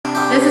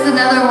This is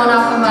another one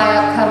off of my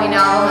upcoming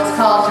album. It's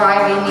called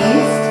Driving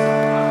East.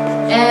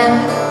 And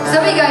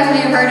some of you guys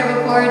may have heard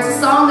it before. It's a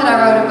song that I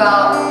wrote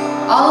about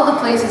all of the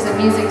places that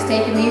music's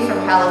taken me,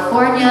 from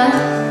California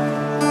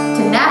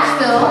to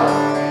Nashville.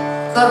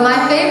 But my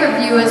favorite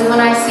view is when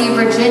I see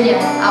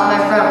Virginia out my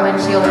front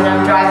windshield and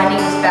I'm driving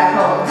east back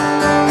home.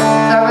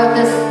 So I wrote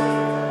this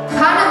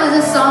kind of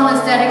as a song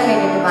that's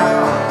dedicated to my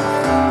home,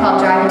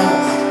 called Driving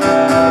East.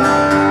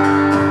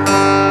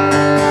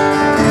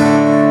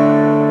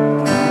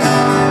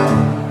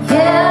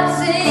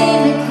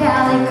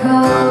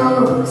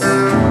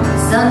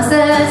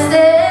 Sunsets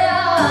there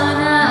all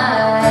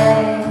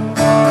night.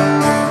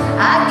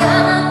 I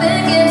got my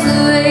tickets to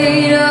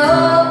wait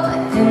up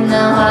in the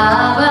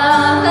high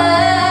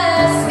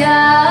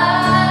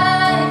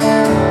sky.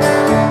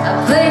 I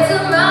played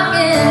some rock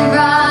and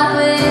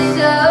Broadway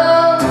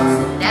shows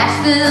in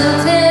Nashville,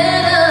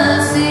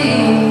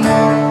 Tennessee.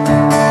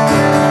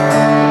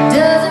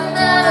 Doesn't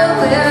matter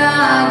where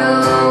I go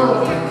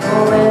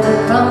or where the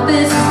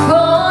compass